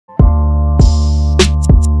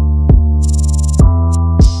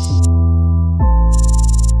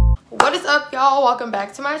y'all, welcome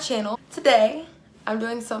back to my channel. Today I'm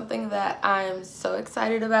doing something that I'm so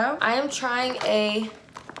excited about. I am trying a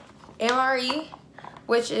MRE,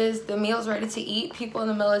 which is the meals ready to eat. People in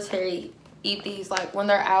the military eat these like when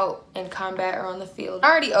they're out in combat or on the field. I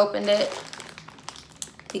already opened it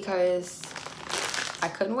because I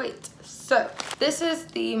couldn't wait. So this is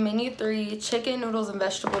the menu 3 chicken, noodles, and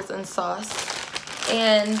vegetables and sauce,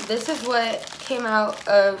 and this is what came out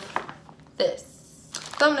of this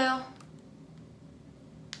thumbnail.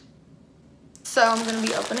 So I'm gonna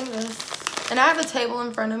be opening this, and I have a table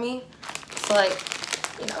in front of me, so like,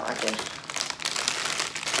 you know, I can.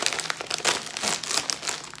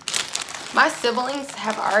 My siblings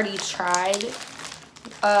have already tried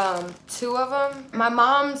 2 of them. My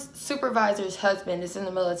mom's supervisor's husband is in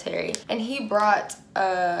the military, and he brought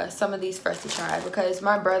some of these for us to try because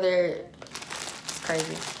my brother is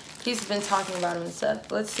crazy. He's been talking about them and stuff.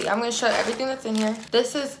 Let's see. I'm gonna show everything that's in here.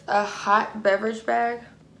 This is a hot beverage bag.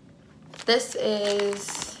 This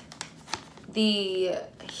is the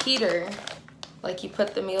heater. Like, you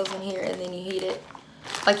put the meals in here and then you heat it.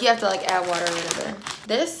 Like, you have to like add water or whatever.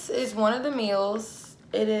 This is one of the meals.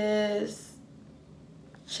 It is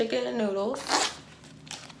chicken and noodles.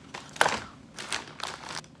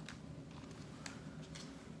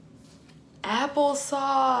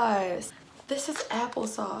 Applesauce. This is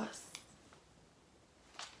applesauce.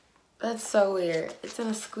 That's so weird. It's in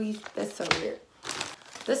a squeeze. That's so weird.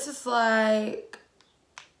 This is like,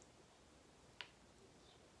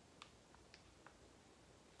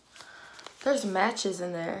 there's matches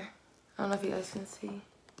in there. I don't know if you guys can see.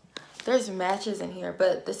 There's matches in here,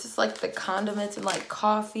 but this is like the condiments and like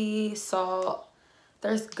coffee, salt.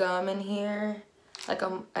 There's gum in here, like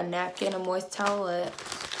a napkin, a moist towelette.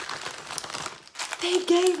 They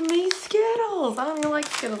gave me Skittles. I don't even like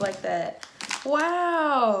Skittles like that.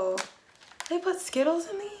 Wow. They put Skittles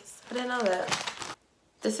in these? I didn't know that.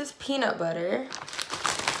 This is peanut butter.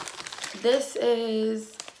 This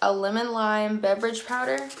is a lemon lime beverage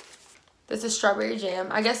powder. This is strawberry jam.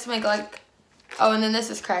 I guess to make like, oh, and then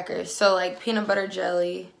this is crackers. So like peanut butter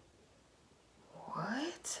jelly.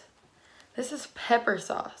 What? This is pepper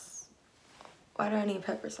sauce. Why do I need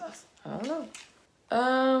pepper sauce? I don't know.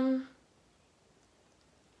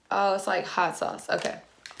 Oh, it's like hot sauce. Okay.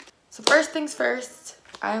 So first things first,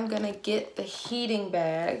 I'm gonna get the heating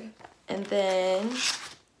bag, and then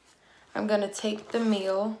I'm gonna take the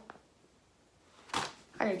meal.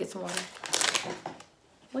 I gotta get some water.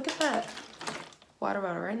 Look at that. Water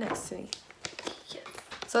bottle right next to me. Yes.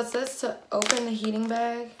 So it says to open the heating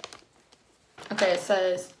bag. Okay, it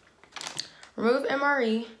says remove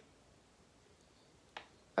MRE.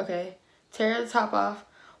 Okay. Tear the top off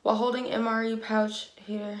while holding MRE pouch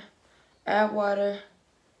here. Add water.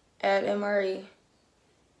 Add MRE.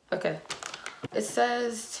 Okay. It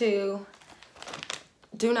says to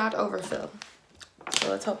do not overfill. So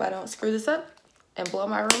let's hope I don't screw this up and blow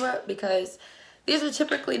my room up, because these are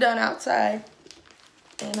typically done outside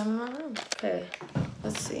and I'm in my room. Okay,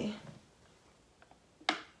 let's see.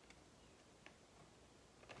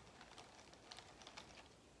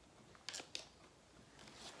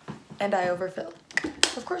 And I overfilled.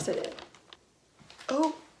 Of course I did.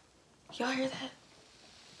 Oh, y'all hear that?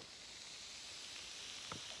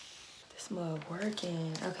 This mug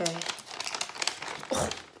working. Okay. Oh.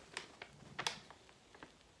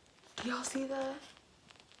 Do y'all see that?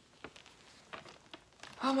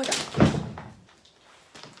 Oh my god.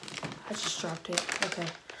 I just dropped it. Okay.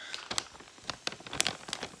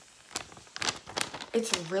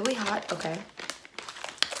 It's really hot. Okay.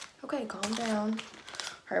 Okay, calm down.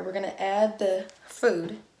 All right, we're gonna add the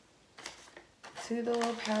food to the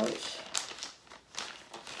little pouch.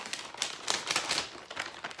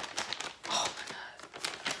 Oh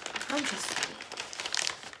my god.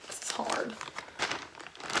 This is hard.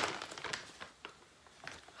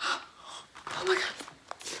 Oh my god.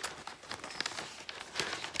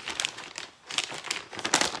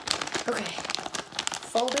 Okay.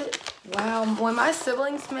 Fold it. Wow. When my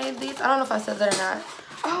siblings made these, I don't know if I said that or not.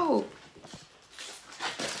 Oh.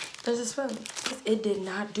 There's a spoon. It did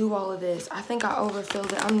not do all of this. I think I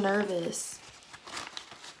overfilled it. I'm nervous.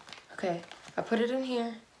 Okay. I put it in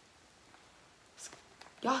here.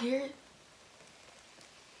 Y'all hear it?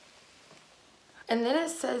 And then it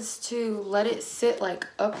says to let it sit like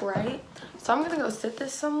upright. So I'm gonna go sit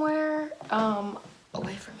this somewhere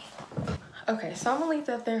away from me. Okay, so I'm gonna leave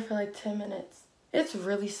that there for like 10 minutes. It's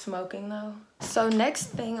really smoking though. So next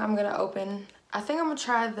thing I'm gonna open, I think I'm gonna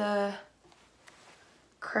try the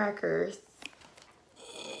crackers.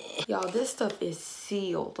 Y'all, this stuff is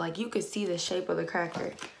sealed. Like, you could see the shape of the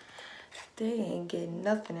cracker. They ain't getting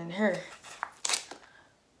nothing in here.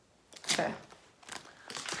 Okay.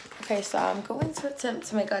 Okay, so I'm going to attempt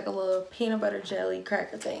to make like a little peanut butter jelly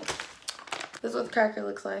cracker thing. This is what the cracker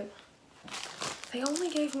looks like. They only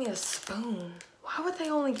gave me a spoon. Why would they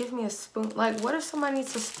only give me a spoon? Like, what if somebody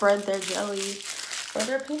needs to spread their jelly or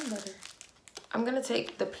their peanut butter? I'm gonna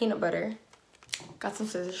take the peanut butter. Got some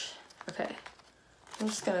scissors. Okay. I'm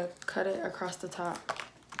just gonna cut it across the top.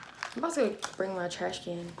 I'm about to bring my trash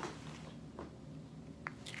can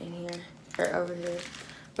in here, or over here,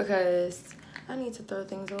 because I need to throw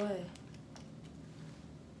things away.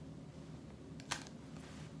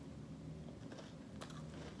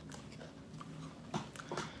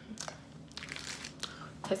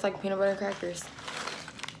 Tastes like peanut butter crackers.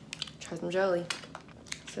 Try some jelly.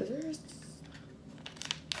 Scissors.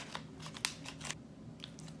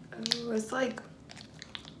 Oh, it's like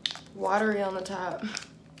watery on the top.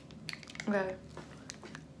 Okay.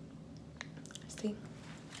 See?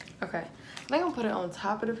 Okay. I think I'm gonna put it on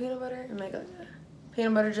top of the peanut butter and make like a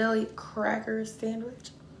peanut butter jelly cracker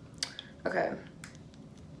sandwich. Okay.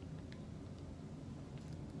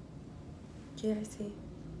 Yeah, I see.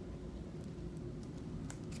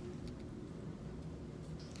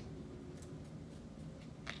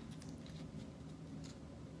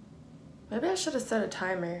 Maybe I should have set a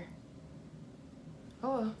timer. Oh,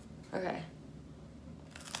 well. Okay.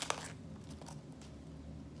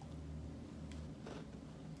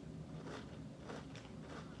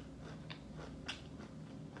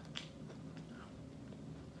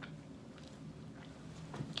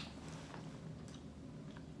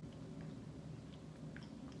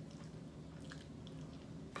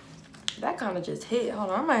 That kind of just hit.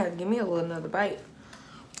 Hold on, I might have to give me another bite.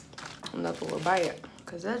 Another little bite.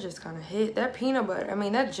 Because that just kind of hit. That peanut butter, I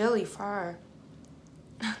mean, that jelly fire.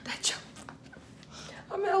 That jelly fire.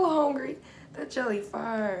 I'm hella hungry. That jelly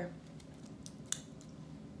fire.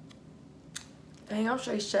 Dang, I'm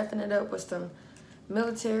straight chefing it up with some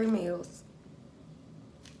military meals.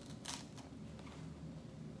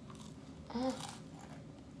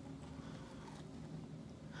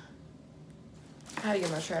 How do you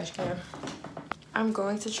get my trash can? I'm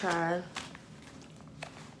going to try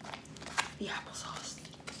the applesauce.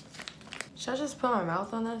 Should I just put my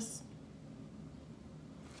mouth on this?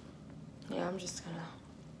 Yeah, I'm just gonna.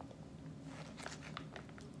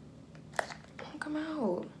 Don't come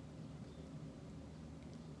out.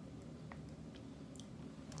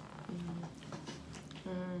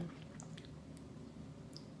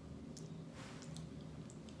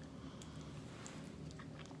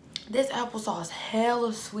 This applesauce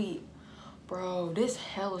hella sweet. Bro, this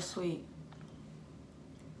hella sweet.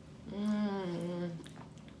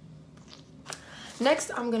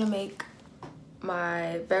 Next, I'm gonna make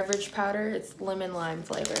my beverage powder. It's lemon lime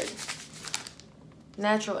flavored.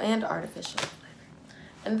 Natural and artificial flavor.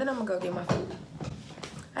 And then I'm gonna go get my food.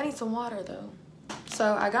 I need some water though.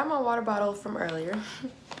 So I got my water bottle from earlier.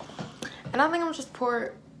 And I think I'm gonna just pour,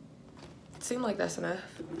 it seemed like that's enough.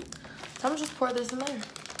 So I'm gonna just pour this in there.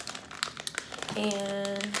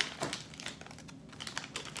 And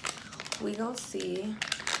we gonna see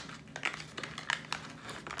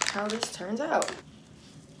how this turns out.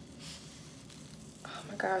 Oh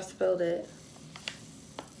my god, I spilled it.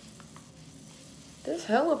 This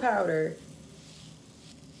hella powder.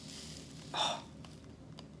 Oh.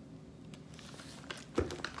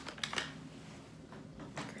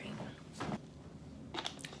 Great.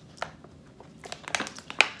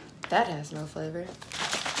 That has no flavor.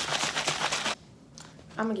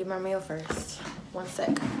 I'm gonna get my meal first. One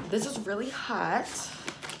sec. This is really hot.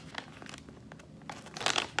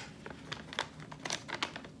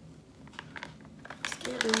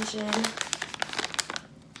 Scared region.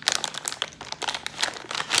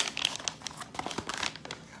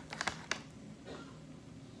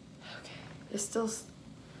 Okay, it's still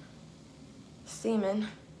steaming.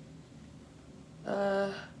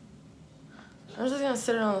 I'm just gonna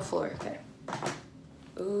sit it on the floor, okay?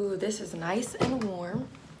 Ooh, this is nice and warm.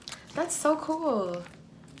 That's so cool.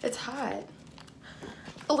 It's hot.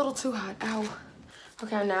 A little too hot, ow.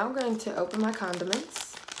 Okay, now I'm going to open my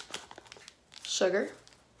condiments. Sugar.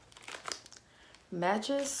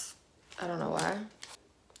 Matches, I don't know why.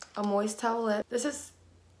 A moist towelette. This is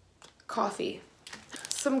coffee.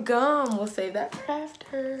 Some gum, we'll save that for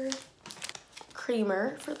after.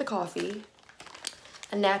 Creamer for the coffee.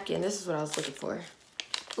 A napkin, this is what I was looking for.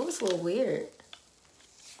 Ooh, it's a little weird.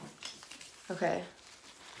 Okay.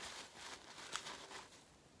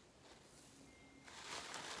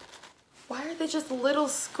 Why are they just little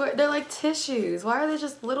square? They're like tissues. Why are they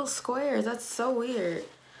just little squares? That's so weird.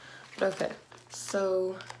 But okay,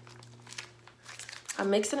 so I'm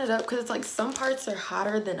mixing it up because it's like some parts are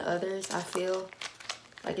hotter than others. I feel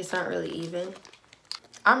like it's not really even.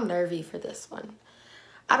 I'm nervy for this one.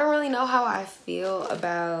 I don't really know how I feel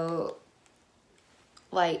about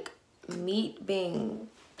like meat being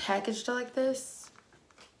packaged like this.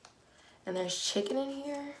 And there's chicken in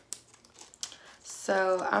here.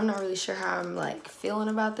 So I'm not really sure how I'm like feeling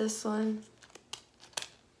about this one.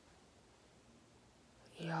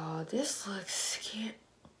 Y'all, this looks scary.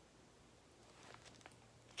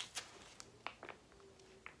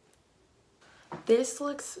 This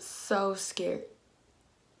looks so scary.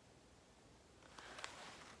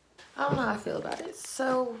 I don't know how I feel about it.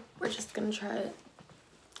 So we're just gonna try it.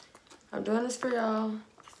 I'm doing this for y'all.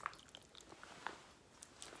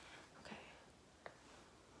 Okay.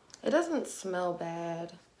 It doesn't smell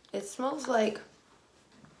bad. It smells like,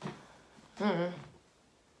 You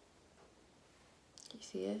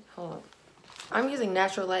see it? Hold on. I'm using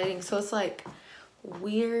natural lighting, so it's like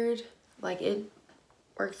weird. Like it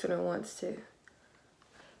works when it wants to.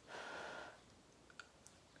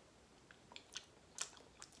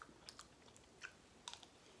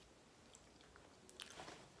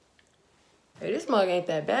 Hey, this mug ain't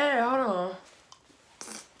that bad. Hold on.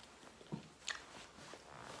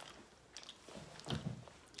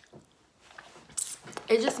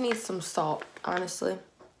 It just needs some salt, honestly.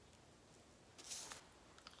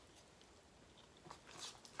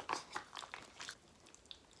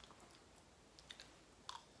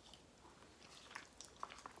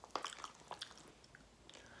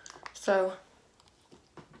 So,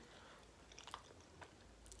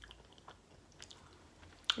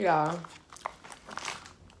 yeah.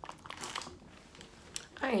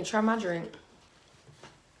 I ain't try my drink.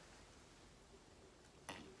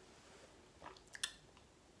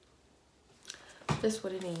 This is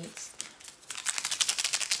what it needs.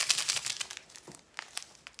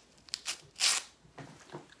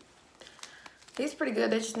 These pretty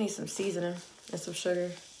good. They just need some seasoning and some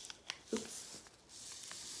sugar. Oops.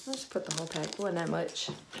 I'll just put the whole pack. It wasn't that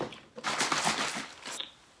much.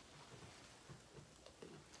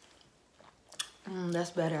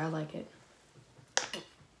 That's better. I like it.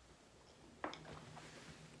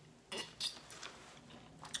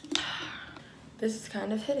 This is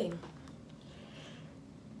kind of hitting.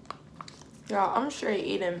 Y'all, I'm straight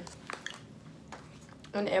eating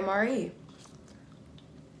an MRE.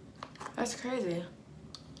 That's crazy.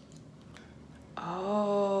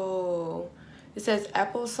 Oh, it says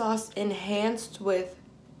applesauce enhanced with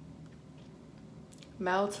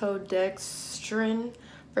maltodextrin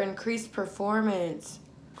for increased performance.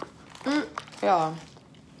 Y'all.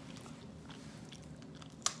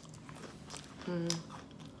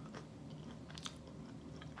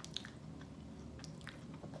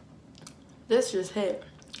 This just hit.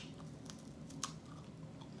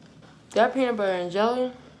 That peanut butter and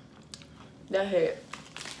jelly, that hit.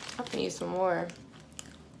 I can eat some more.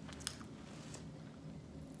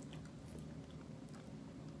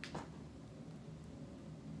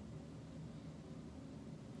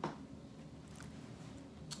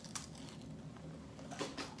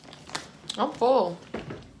 I'm full.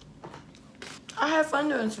 I had fun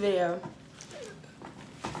doing this video.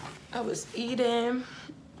 I was eating.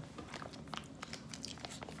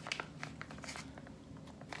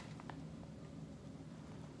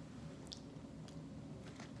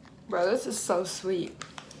 Bro, this is so sweet.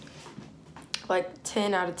 Like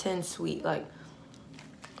 10 out of 10 sweet. Like,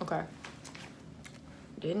 okay.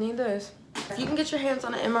 Didn't need this. If you can get your hands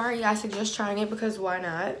on an MRE, I suggest trying it because why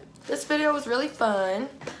not? This video was really fun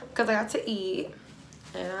because I got to eat.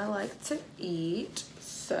 And I like to eat.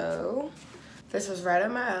 So, this was right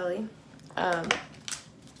up my alley. I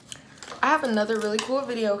have another really cool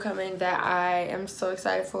video coming that I am so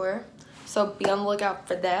excited for. So be on the lookout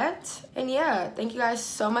for that. And yeah, thank you guys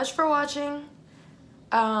so much for watching.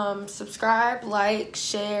 Subscribe, like,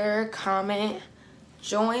 share, comment,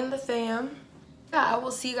 join the fam. Yeah, I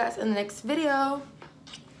will see you guys in the next video.